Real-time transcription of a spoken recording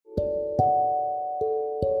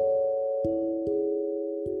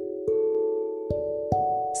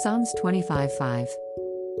Psalms 25:5.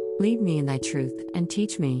 Lead me in thy truth, and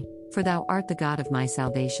teach me, for thou art the God of my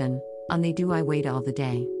salvation, on thee do I wait all the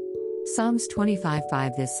day. Psalms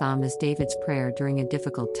 25:5. This psalm is David's prayer during a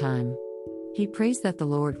difficult time. He prays that the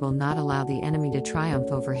Lord will not allow the enemy to triumph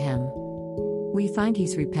over him. We find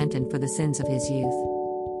he's repentant for the sins of his youth.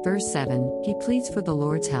 Verse 7, he pleads for the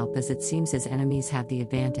Lord's help as it seems his enemies have the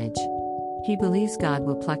advantage. He believes God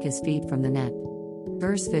will pluck his feet from the net.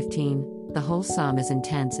 Verse 15, the whole psalm is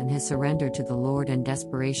intense and his surrender to the Lord and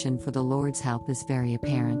desperation for the Lord's help is very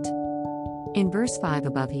apparent. In verse 5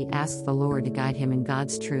 above, he asks the Lord to guide him in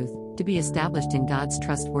God's truth, to be established in God's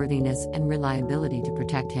trustworthiness and reliability to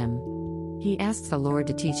protect him. He asks the Lord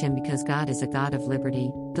to teach him because God is a God of liberty,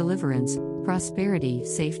 deliverance, prosperity,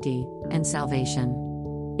 safety, and salvation.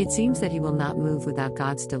 It seems that he will not move without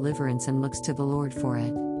God's deliverance and looks to the Lord for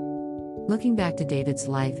it. Looking back to David's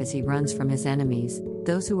life as he runs from his enemies,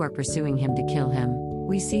 those who are pursuing him to kill him,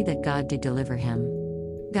 we see that God did deliver him.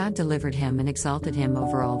 God delivered him and exalted him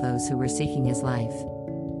over all those who were seeking his life.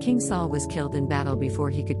 King Saul was killed in battle before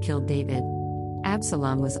he could kill David.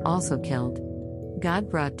 Absalom was also killed. God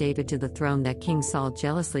brought David to the throne that King Saul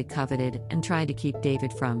jealously coveted and tried to keep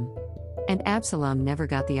David from. And Absalom never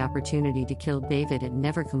got the opportunity to kill David and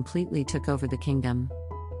never completely took over the kingdom.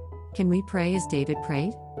 Can we pray as David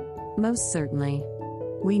prayed? Most certainly.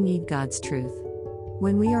 We need God's truth.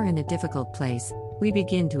 When we are in a difficult place, we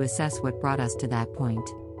begin to assess what brought us to that point.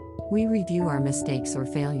 We review our mistakes or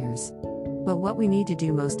failures. But what we need to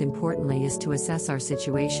do most importantly is to assess our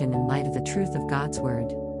situation in light of the truth of God's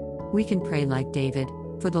word. We can pray like David,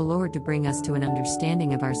 for the Lord to bring us to an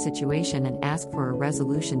understanding of our situation and ask for a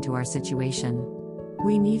resolution to our situation.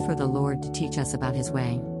 We need for the Lord to teach us about His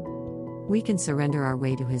way. We can surrender our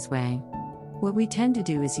way to His way. What we tend to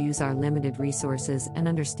do is use our limited resources and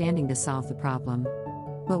understanding to solve the problem.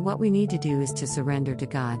 But what we need to do is to surrender to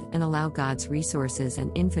God and allow God's resources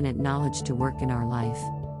and infinite knowledge to work in our life.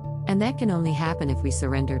 And that can only happen if we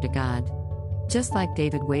surrender to God. Just like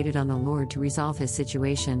David waited on the Lord to resolve his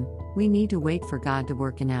situation, we need to wait for God to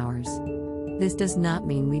work in ours. This does not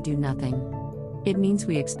mean we do nothing. It means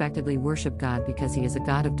we expectedly worship God because He is a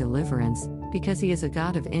God of deliverance, because He is a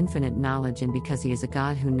God of infinite knowledge, and because He is a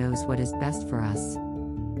God who knows what is best for us.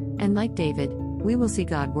 And like David, we will see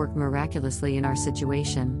God work miraculously in our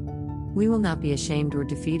situation. We will not be ashamed or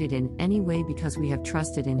defeated in any way because we have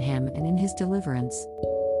trusted in Him and in His deliverance.